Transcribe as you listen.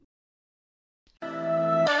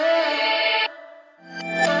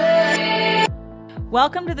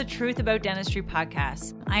Welcome to the Truth About Dentistry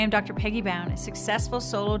podcast. I am Dr. Peggy Bown, a successful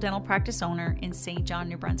solo dental practice owner in St. John,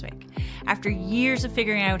 New Brunswick. After years of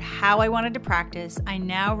figuring out how I wanted to practice, I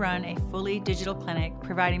now run a fully digital clinic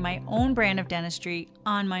providing my own brand of dentistry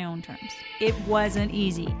on my own terms. It wasn't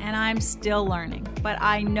easy, and I'm still learning, but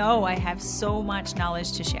I know I have so much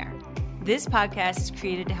knowledge to share. This podcast is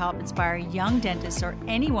created to help inspire young dentists or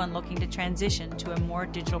anyone looking to transition to a more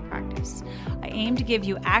digital practice. I aim to give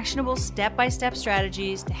you actionable step-by-step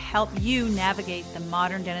strategies to help you navigate the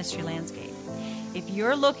modern dentistry landscape. If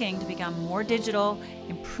you're looking to become more digital,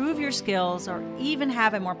 improve your skills, or even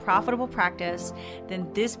have a more profitable practice, then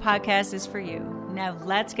this podcast is for you. Now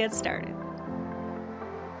let's get started.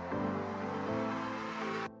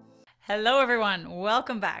 Hello everyone,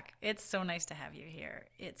 welcome back. It's so nice to have you here.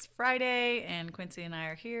 It's Friday and Quincy and I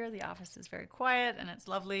are here. The office is very quiet and it's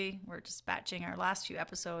lovely. We're just batching our last few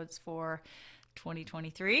episodes for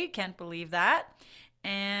 2023. Can't believe that.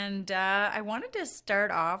 And I wanted to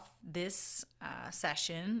start off this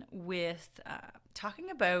session with talking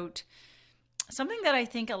about something that I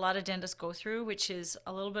think a lot of dentists go through, which is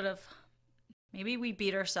a little bit of, maybe we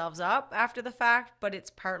beat ourselves up after the fact, but it's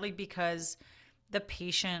partly because the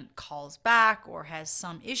patient calls back or has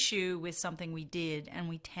some issue with something we did, and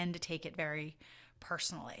we tend to take it very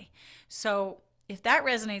personally. So if that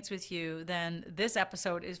resonates with you, then this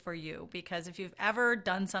episode is for you, because if you've ever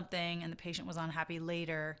done something and the patient was unhappy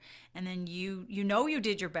later, and then you know you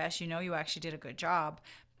did your best, you know you actually did a good job,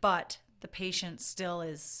 but the patient still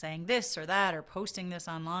is saying this or that or posting this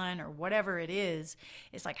online or whatever it is,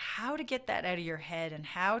 it's like how to get that out of your head and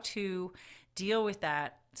how to deal with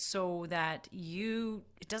that so that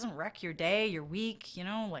it doesn't wreck your day, your week,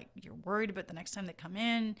 like you're worried about the next time they come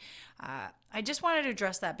in. I just wanted to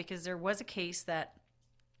address that because there was a case that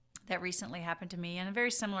recently happened to me, and a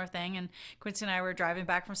very similar thing. And Quincy and I were driving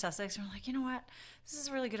back from Sussex, and we're like, you know what? This is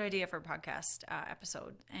a really good idea for a podcast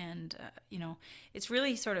episode. And, it's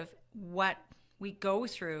really sort of what we go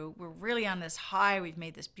through. We're really on this high. We've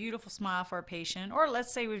made this beautiful smile for a patient, or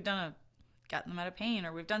let's say we've gotten them out of pain,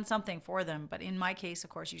 or we've done something for them. But in my case, of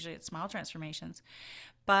course, usually it's smile transformations.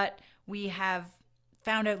 But we have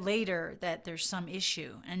found out later that there's some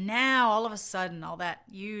issue. And now all of a sudden, all that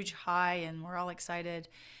huge high and we're all excited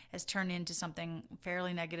has turned into something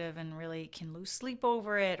fairly negative, and really can lose sleep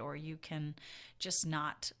over it, or you can just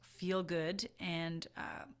not feel good. And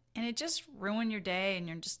it just ruin your day, and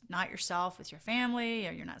you're just not yourself with your family,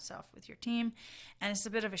 or you're not self with your team. And it's a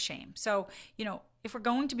bit of a shame. So, if we're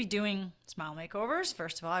going to be doing smile makeovers,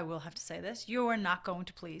 first of all, I will have to say this, you are not going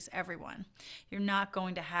to please everyone. You're not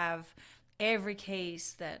going to have every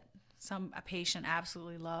case that a patient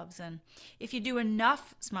absolutely loves. And if you do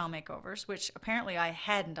enough smile makeovers, which apparently I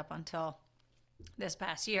hadn't up until this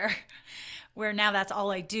past year, where now that's all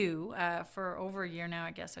I do for over a year now.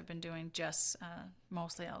 I guess I've been doing just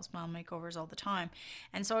mostly smile makeovers all the time.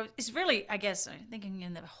 And so it's really, I guess, I'm thinking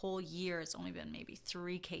in the whole year, it's only been maybe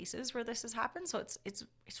 3 cases where this has happened. So it's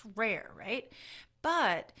rare, right?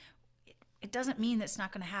 But it doesn't mean that it's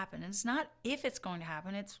not going to happen. And it's not if it's going to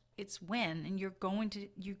happen, it's when. And you're going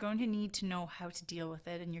to need to know how to deal with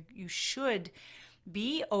it. And you should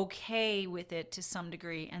be okay with it to some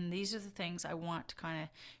degree. And these are the things I want to kind of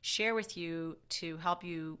share with you to help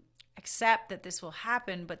you accept that this will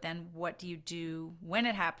happen. But then what do you do when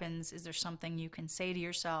it happens? Is there something you can say to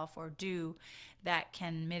yourself or do that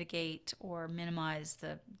can mitigate or minimize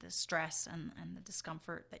the stress and the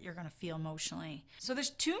discomfort that you're going to feel emotionally? So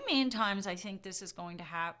there's 2 main times I think this is going to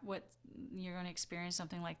happen, you're going to experience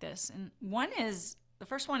something like this. And the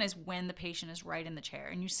first one is when the patient is right in the chair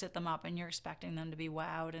and you sit them up and you're expecting them to be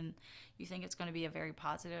wowed and you think it's going to be a very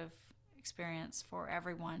positive experience for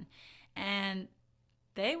everyone. And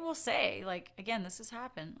they will say, like, again, this has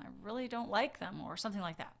happened. I really don't like them, or something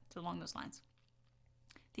like that, along those lines.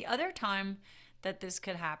 The other time that this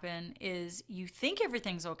could happen is you think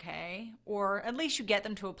everything's okay, or at least you get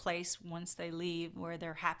them to a place once they leave where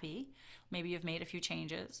they're happy. Maybe you've made a few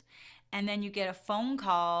changes. And then you get a phone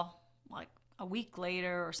call like a week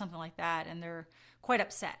later or something like that, and they're quite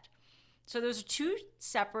upset. So those are 2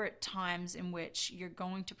 separate times in which you're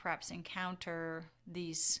going to perhaps encounter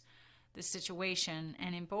this situation.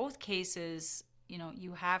 And in both cases,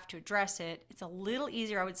 you have to address it. It's a little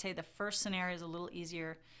easier. I would say the first scenario is a little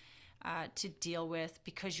easier to deal with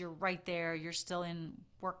because you're right there. You're still in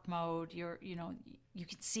work mode. You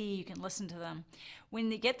can see, you can listen to them. When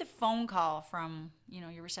they get the phone call from,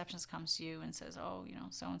 your receptionist comes to you and says, oh,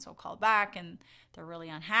 so-and-so called back and they're really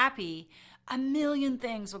unhappy, a million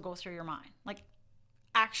things will go through your mind. Like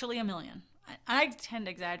actually a million. I tend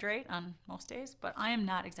to exaggerate on most days, but I am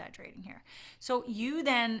not exaggerating here. So you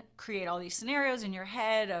then create all these scenarios in your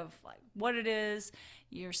head of like what it is.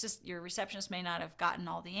 Your receptionist may not have gotten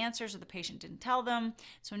all the answers, or the patient didn't tell them.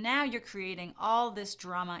 So now you're creating all this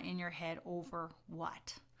drama in your head over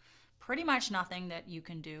what? Pretty much nothing that you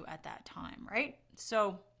can do at that time, right?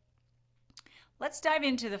 So let's dive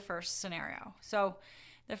into the first scenario. So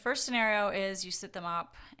the first scenario is you sit them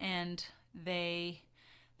up and they're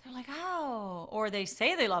like, oh, or they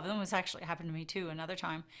say they love them. This actually happened to me too another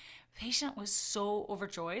time. The patient was so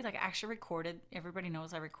overjoyed. Like, I actually recorded, everybody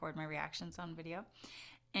knows I record my reactions on video,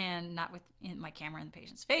 and not with my camera in the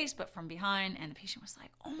patient's face, but from behind. And the patient was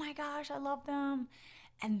like, oh my gosh, I love them.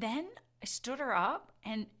 And then I stood her up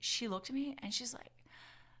and she looked at me and she's like,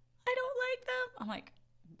 I don't like them. I'm like,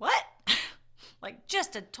 what? Like,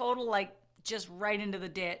 just a total, like, just right into the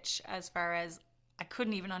ditch, as far as I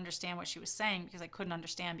couldn't even understand what she was saying, because I couldn't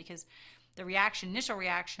understand, because the initial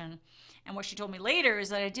reaction, and what she told me later is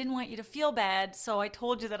that I didn't want you to feel bad, so I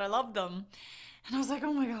told you that I loved them. And I was like,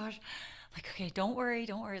 oh my gosh. Like, okay, don't worry,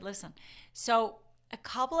 listen. So a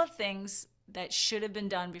couple of things that should have been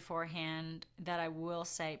done beforehand that I will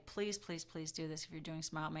say, please, please, please do this if you're doing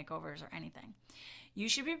smile makeovers or anything. You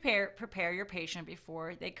should prepare your patient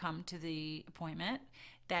before they come to the appointment,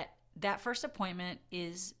 that first appointment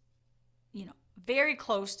is, very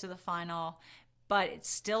close to the final, but it's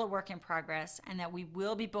still a work in progress, and that we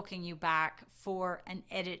will be booking you back for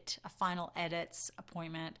a final edits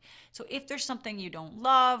appointment. So if there's something you don't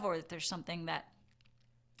love, or if there's something that,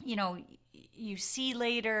 you see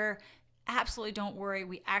later, absolutely don't worry.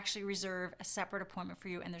 We actually reserve a separate appointment for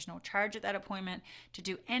you, and there's no charge at that appointment to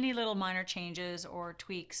do any little minor changes or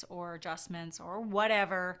tweaks or adjustments or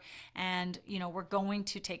whatever. And, we're going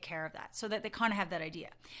to take care of that, so that they kind of have that idea.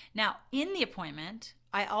 Now, in the appointment,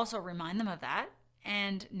 I also remind them of that.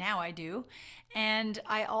 And now I do. And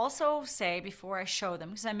I also say before I show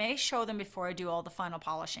them, because I may show them before I do all the final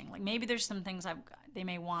polishing. Like, maybe there's some things they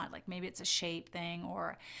may want, like maybe it's a shape thing,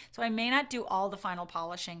 so I may not do all the final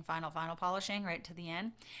polishing right to the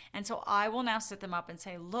end. And so I will now sit them up and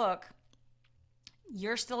say, look,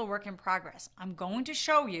 you're still a work in progress. I'm going to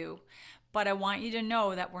show you, but I want you to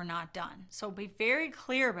know that we're not done. So be very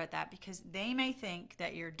clear about that, because they may think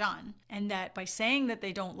that you're done, and that by saying that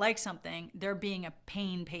they don't like something, they're being a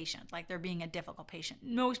pain patient, like they're being a difficult patient.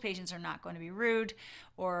 Most patients are not going to be rude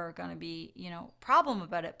or going to be, problem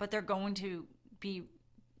about it, but they're going to be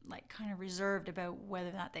like kind of reserved about whether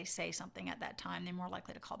or not they say something at that time. They're more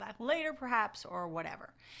likely to call back later perhaps, or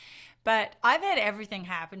whatever. But I've had everything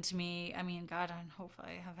happen to me. I mean, God,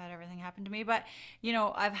 hopefully I've had everything happen to me. But,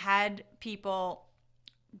 I've had people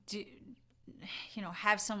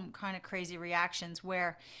have some kind of crazy reactions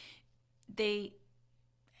where they,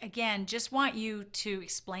 again, just want you to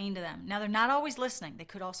explain to them. Now, they're not always listening. They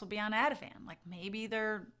could also be on Ativan. Like, maybe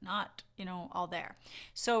they're not, all there.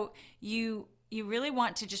 So you really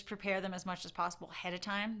want to just prepare them as much as possible ahead of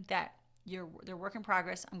time, that they're work in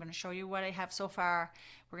progress. I'm going to show you what I have so far.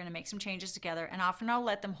 We're going to make some changes together. And often I'll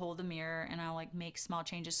let them hold the mirror and I'll like make small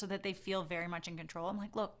changes so that they feel very much in control. I'm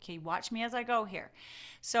like, look, okay, watch me as I go here.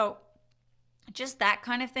 So just that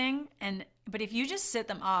kind of thing. But if you just sit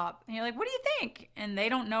them up and you're like, what do you think? And they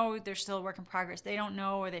don't know, they're still a work in progress. They don't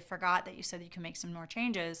know, or they forgot that you said you can make some more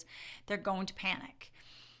changes. They're going to panic.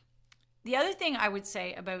 The other thing I would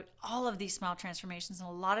say about all of these smile transformations, and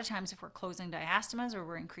a lot of times if we're closing diastemas or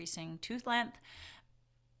we're increasing tooth length,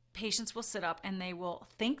 patients will sit up and they will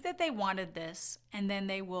think that they wanted this, and then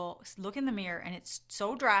they will look in the mirror and it's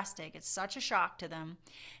so drastic, it's such a shock to them,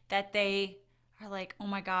 that they are like, oh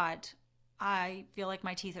my God, I feel like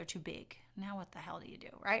my teeth are too big. Now what the hell do you do,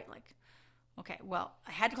 right? Like, okay, well,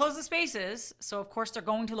 I had to close the spaces, so of course they're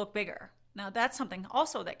going to look bigger. Now, that's something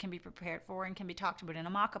also that can be prepared for and can be talked about in a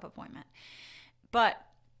mock-up appointment. But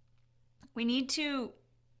we need to,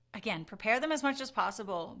 again, prepare them as much as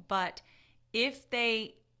possible. But if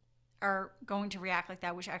they are going to react like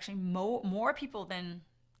that, which actually more people than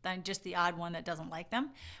just the odd one that doesn't like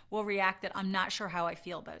them will react that I'm not sure how I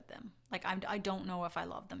feel about them. Like, I don't know if I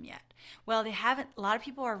love them yet. Well, they haven't. A lot of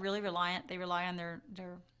people are really reliant. They rely on their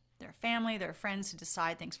family, their friends to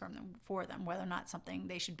decide things for them, whether or not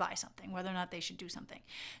they should buy something, whether or not they should do something.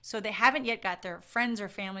 So they haven't yet got their friends or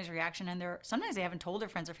family's reaction, and sometimes they haven't told their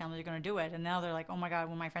friends or family they're going to do it, and now they're like, oh my God,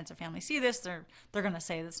 when my friends or family see this, they're going to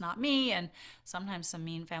say that's not me. And sometimes some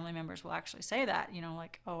mean family members will actually say that,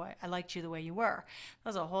 like, oh, I liked you the way you were.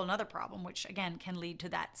 That's a whole other problem, which again can lead to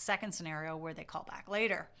that second scenario where they call back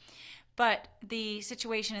later. But the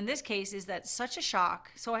situation in this case is that such a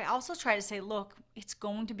shock. So I also try to say, look, it's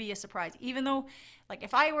going to be a surprise. Even though, like,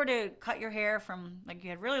 if I were to cut your hair from, like, you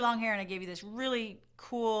had really long hair and I gave you this really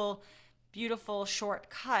cool, beautiful short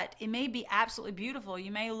cut, it may be absolutely beautiful.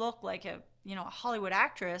 You may look like a, a Hollywood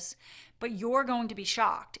actress, but you're going to be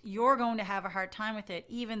shocked. You're going to have a hard time with it,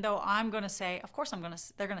 even though I'm going to say, of course they're going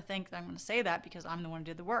to think that I'm going to say that because I'm the one who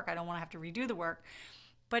did the work. I don't want to have to redo the work.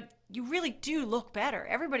 But you really do look better.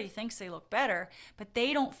 Everybody thinks they look better, but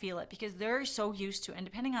they don't feel it because they're so used to, and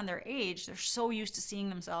depending on their age, they're so used to seeing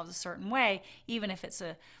themselves a certain way, even if it's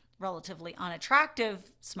a relatively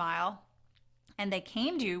unattractive smile. And they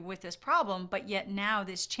came to you with this problem, but yet now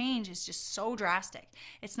this change is just so drastic.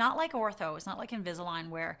 It's not like ortho, it's not like Invisalign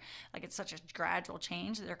where like it's such a gradual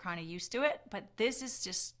change that they're kind of used to it, but this is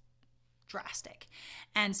just drastic.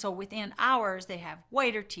 And so within hours, they have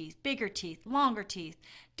whiter teeth, bigger teeth, longer teeth,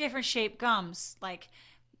 different shaped gums, like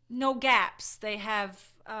no gaps. They have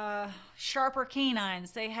sharper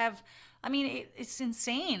canines. They have, it's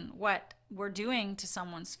insane what we're doing to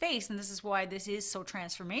someone's face. And this is why this is so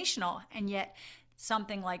transformational. And yet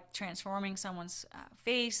something like transforming someone's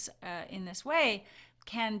face in this way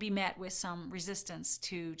can be met with some resistance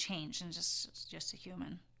to change and just a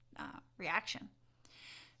human reaction.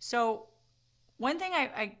 So one thing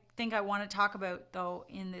I think I want to talk about, though,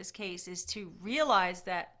 in this case is to realize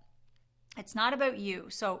that it's not about you.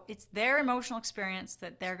 So it's their emotional experience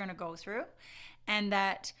that they're going to go through, and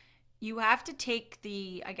that you have to take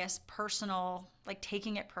the, personal, like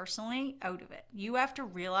taking it personally out of it. You have to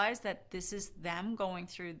realize that this is them going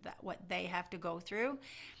through what they have to go through.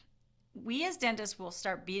 We as dentists will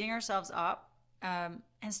start beating ourselves up and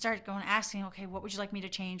start asking, okay, what would you like me to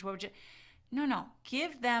change? What would you... No.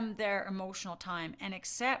 Give them their emotional time and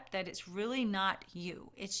accept that it's really not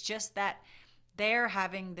you. It's just that they're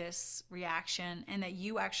having this reaction and that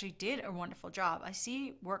you actually did a wonderful job. I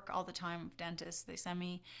see work all the time with dentists. They send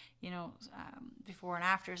me, before and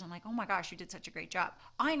afters. I'm like, oh my gosh, you did such a great job.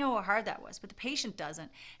 I know how hard that was, but the patient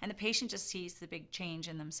doesn't. And the patient just sees the big change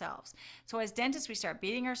in themselves. So as dentists, we start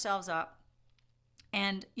beating ourselves up.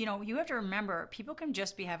 And, you have to remember, people can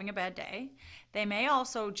just be having a bad day. They may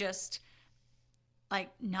also just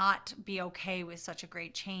not be okay with such a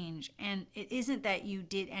great change. And it isn't that you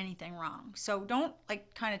did anything wrong. So don't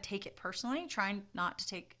kind of take it personally. Try not to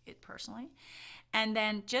take it personally. And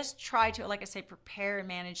then just try to, like I say, prepare and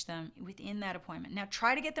manage them within that appointment. Now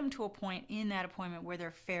try to get them to a point in that appointment where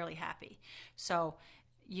they're fairly happy. So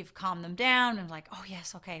you've calmed them down and like, oh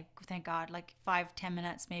yes, okay, thank God. Like 5-10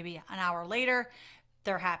 minutes, maybe an hour later,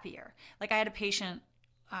 they're happier. Like I had a patient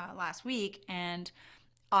last week, and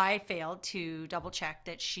I failed to double check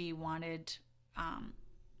that she wanted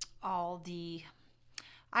all the,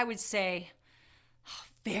 I would say,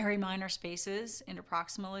 very minor spaces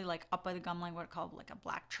interproximally, like up by the gum line, what I call like a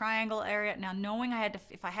black triangle area. Now, knowing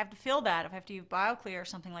if I have to fill that, if I have to use BioClear or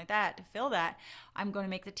something like that to fill that, I'm going to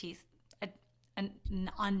make the teeth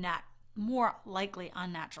more likely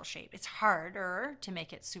unnatural shape. It's harder to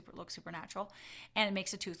make it look supernatural, and it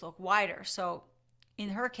makes a tooth look wider. So in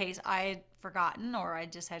her case, I had forgotten, or I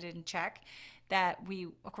didn't check that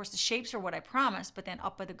of course the shapes are what I promised, but then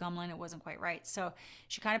up by the gum line, it wasn't quite right. So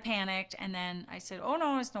she kind of panicked, and then I said, oh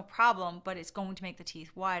no, it's no problem, but it's going to make the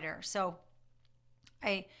teeth wider. So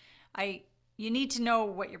you need to know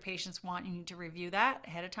what your patients want. You need to review that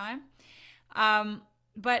ahead of time.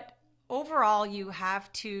 But overall, you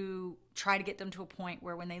have to try to get them to a point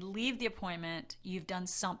where when they leave the appointment, you've done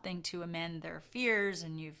something to amend their fears,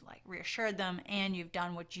 and you've reassured them, and you've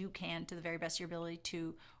done what you can to the very best of your ability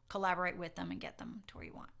to collaborate with them and get them to where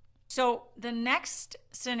you want. So the next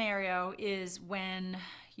scenario is when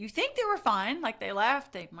you think they were fine, like they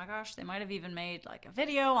left, my gosh, they might have even made a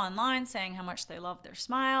video online saying how much they love their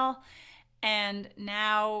smile. And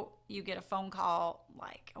now you get a phone call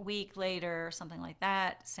a week later or something like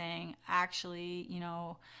that saying, actually,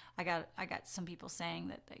 I got some people saying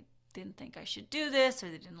that they didn't think I should do this, or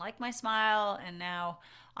they didn't like my smile, and now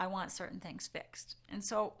I want certain things fixed. And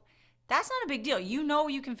so that's not a big deal.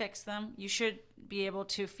 You can fix them. You should be able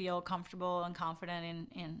to feel comfortable and confident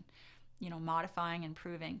in modifying,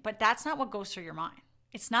 improving. But that's not what goes through your mind.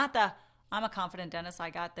 It's not I'm a confident dentist, I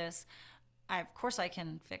got this. Of course I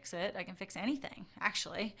can fix it. I can fix anything,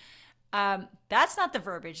 actually. That's not the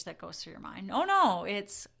verbiage that goes through your mind. No,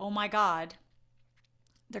 it's, oh my God,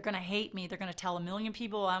 they're going to hate me. They're going to tell a million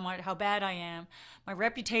people how bad I am. My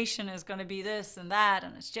reputation is going to be this and that,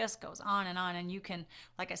 and it just goes on. And you can,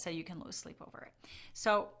 like I said, you can lose sleep over it.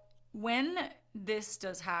 So when this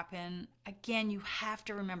does happen, again, you have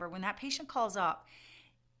to remember when that patient calls up,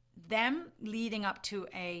 them leading up to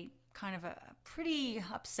a kind of a pretty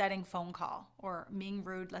upsetting phone call or being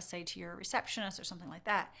rude, let's say to your receptionist or something like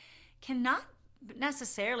that, cannot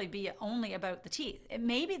necessarily be only about the teeth. It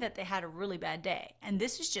may be that they had a really bad day and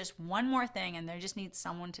this is just one more thing and they just need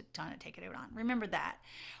someone to kind of take it out on. Remember that.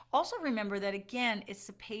 Also remember that, again, it's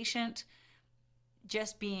the patient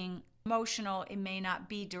just being emotional. It may not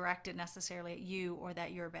be directed necessarily at you or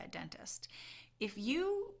that you're a bad dentist. If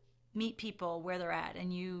you meet people where they're at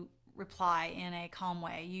and you reply in a calm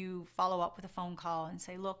way, you follow up with a phone call and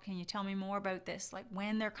say, look, can you tell me more about this? Like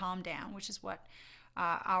when they're calmed down, which is what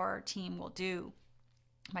our team will do,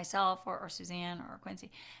 myself or Suzanne or Quincy.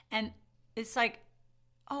 And it's like,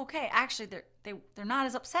 oh, okay, actually they're not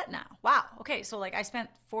as upset now. Wow. Okay. So like I spent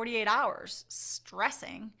 48 hours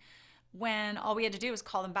stressing when all we had to do was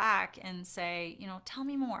call them back and say, tell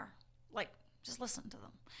me more, like just listen to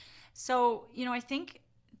them. So, I think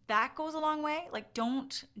that goes a long way. Like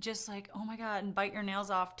don't just like, oh my God, and bite your nails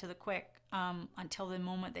off to the quick until the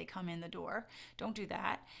moment they come in the door. Don't do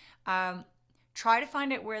that. Try to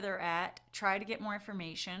find out where they're at. Try to get more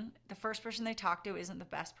information. The first person they talk to isn't the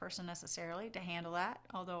best person necessarily to handle that,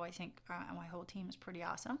 although I think my whole team is pretty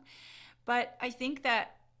awesome. But I think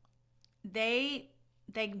that they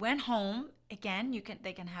went home. Again,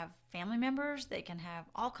 they can have family members. They can have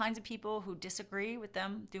all kinds of people who disagree with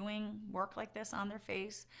them doing work like this on their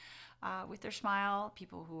face, with their smile.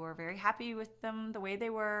 People who are very happy with them the way they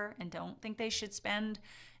were and don't think they should spend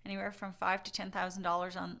anywhere from $5,000 to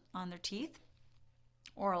 $10,000 on their teeth.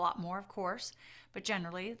 Or a lot more, of course, but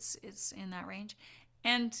generally it's in that range.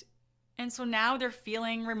 And so now they're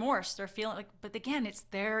feeling remorse. They're feeling like, but again, it's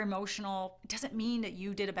their emotional. It doesn't mean that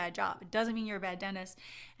you did a bad job. It doesn't mean you're a bad dentist,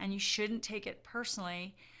 and you shouldn't take it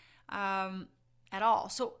personally at all.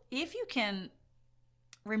 So if you can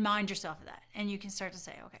remind yourself of that, and you can start to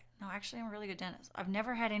say, okay, no, actually, I'm a really good dentist. I've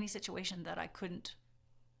never had any situation that I couldn't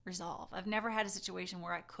resolve. I've never had a situation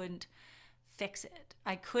where I couldn't fix it.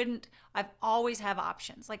 I've always have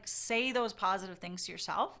options. Like say those positive things to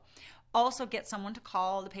yourself. Also get someone to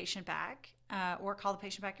call the patient back or call the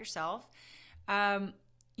patient back yourself.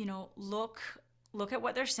 Look at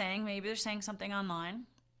what they're saying. Maybe they're saying something online.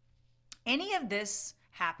 Any of this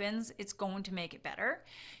happens, it's going to make it better.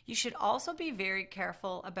 You should also be very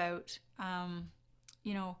careful about,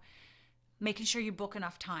 making sure you book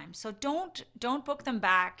enough time. So don't book them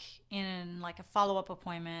back in like a follow-up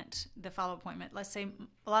appointment. The follow-up appointment, let's say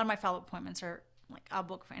a lot of my follow-up appointments are like, I'll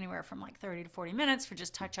book for anywhere from like 30 to 40 minutes for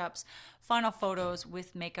just touch-ups, final photos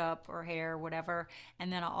with makeup or hair, whatever.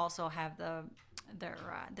 And then I'll also have their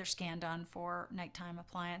scan done for nighttime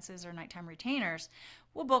appliances or nighttime retainers.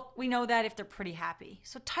 We know that if they're pretty happy.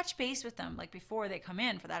 So touch base with them like before they come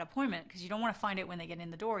in for that appointment, because you don't want to find it when they get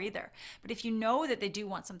in the door either. But if you know that they do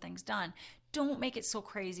want some things done, don't make it so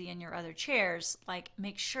crazy in your other chairs. Like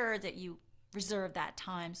make sure that you reserve that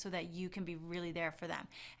time so that you can be really there for them.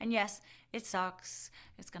 And yes, it sucks.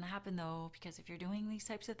 It's going to happen though, because if you're doing these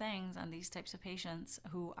types of things on these types of patients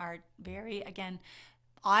who are very, again,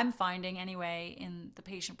 I'm finding anyway in the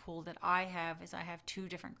patient pool that I have two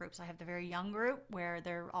different groups. I have the very young group where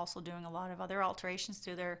they're also doing a lot of other alterations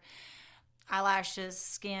to their eyelashes,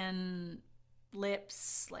 skin,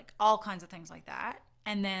 lips, like all kinds of things like that.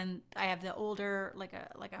 And then I have the older, like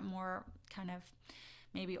a more kind of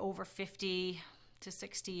maybe over 50 to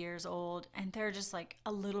 60 years old, and they're just like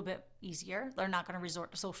a little bit easier. They're not going to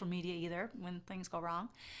resort to social media either when things go wrong.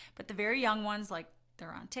 But the very young ones, like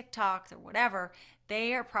they're on TikTok or whatever,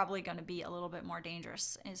 they are probably going to be a little bit more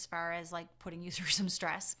dangerous as far as like putting you through some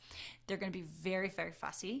stress. They're going to be very, very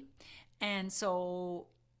fussy. And so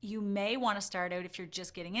you may want to start out, if you're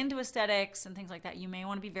just getting into aesthetics and things like that, you may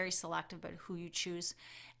want to be very selective about who you choose.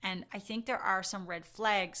 And I think there are some red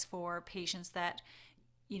flags for patients that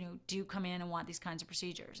do come in and want these kinds of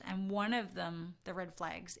procedures. And one of them, the red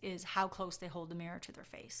flags, is how close they hold the mirror to their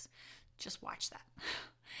face. Just watch that.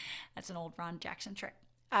 That's an old Ron Jackson trick.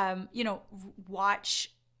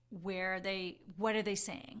 Watch what are they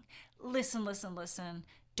saying? Listen.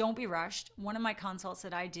 Don't be rushed. One of my consults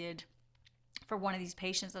that I did for one of these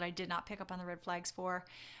patients that I did not pick up on the red flags for,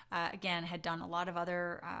 again, had done a lot of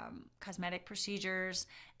other cosmetic procedures.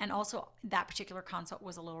 And also that particular consult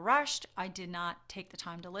was a little rushed. I did not take the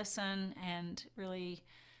time to listen and really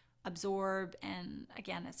absorb. And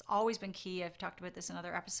again, it's always been key. I've talked about this in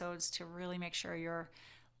other episodes, to really make sure you're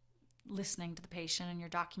listening to the patient and you're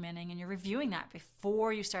documenting and you're reviewing that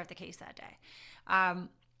before you start the case that day.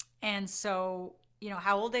 And so,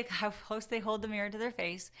 how close they hold the mirror to their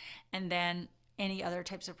face, and then any other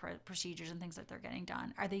types of procedures and things that they're getting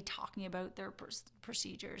done. Are they talking about their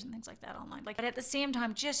procedures and things like that online? But at the same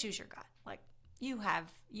time, just use your gut. Like, you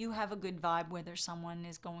have a good vibe, whether someone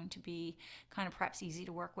is going to be kind of perhaps easy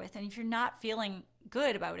to work with. And if you're not feeling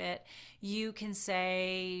good about it, you can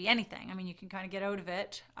say anything. I mean, you can kind of get out of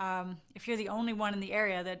it. If you're the only one in the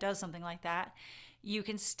area that does something like that, you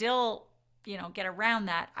can still, get around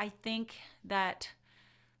that. I think that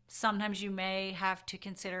sometimes you may have to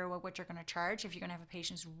consider what you're going to charge. If you're going to have a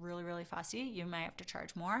patient who's really, really fussy, you may have to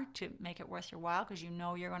charge more to make it worth your while, because you're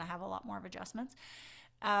going to have a lot more of adjustments.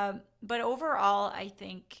 But overall, I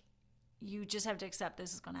think you just have to accept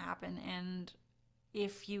this is going to happen. And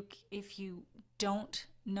if you don't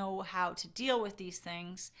know how to deal with these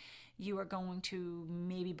things, you are going to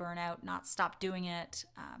maybe burn out, not stop doing it,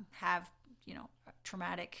 have,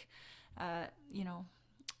 traumatic,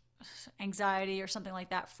 anxiety or something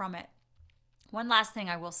like that from it. One last thing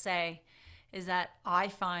I will say is that I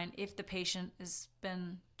find if the patient has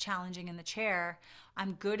been challenging in the chair,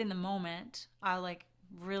 I'm good in the moment. I'll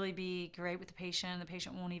really be great with the patient. The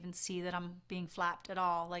patient won't even see that I'm being flapped at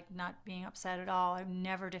all, not being upset at all. I'm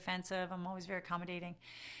never defensive. I'm always very accommodating.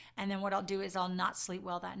 And then what I'll do is I'll not sleep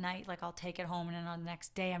well that night. I'll take it home, and then on the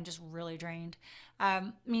next day I'm just really drained.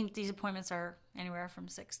 These appointments are anywhere from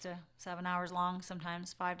 6 to 7 hours long,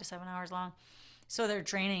 sometimes 5 to 7 hours long. So they're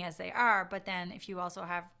draining as they are, but then if you also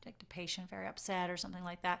have the patient very upset or something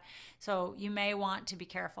like that, so you may want to be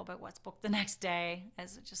careful about what's booked the next day,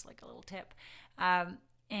 as just a little tip,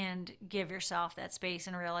 and give yourself that space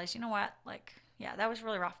and realize, that was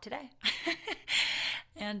really rough today.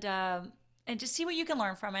 And just see what you can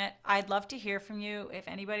learn from it. I'd love to hear from you. If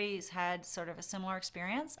anybody's had sort of a similar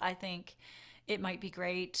experience, I think it might be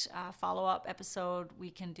great. Follow-up episode we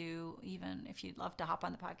can do, even if you'd love to hop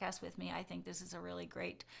on the podcast with me. I think this is a really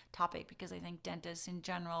great topic, because I think dentists in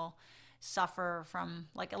general suffer from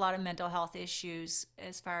a lot of mental health issues,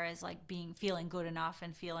 as far as feeling good enough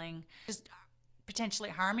and feeling just potentially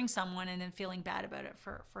harming someone and then feeling bad about it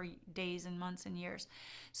for days and months and years.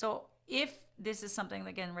 So if this is something that,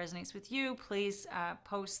 again, resonates with you, please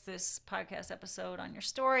post this podcast episode on your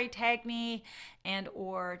story, tag me,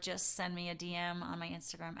 or just send me a DM on my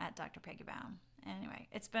Instagram at Dr. Peggy Baum. Anyway,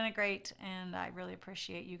 it's been great, and I really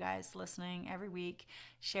appreciate you guys listening every week.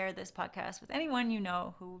 Share this podcast with anyone you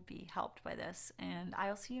know who would be helped by this, and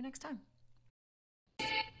I'll see you next time.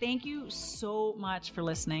 Thank you so much for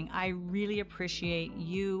listening. I really appreciate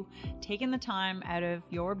you taking the time out of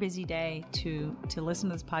your busy day to listen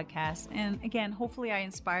to this podcast. And again, hopefully I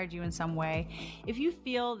inspired you in some way. If you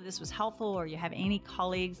feel that this was helpful, or you have any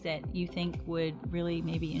colleagues that you think would really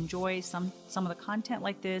maybe enjoy some of the content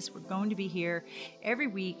like this, we're going to be here every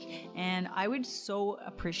week. And I would so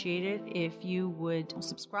appreciate it if you would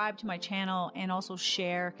subscribe to my channel and also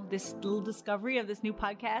share this little discovery of this new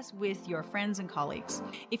podcast with your friends and colleagues.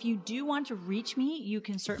 If you do want to reach me, you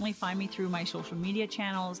can certainly find me through my social media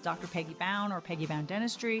channels, Dr. Peggy Baum or Peggy Baum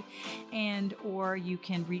Dentistry, or you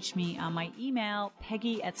can reach me on my email,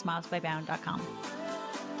 peggy@smilesbybaum.com.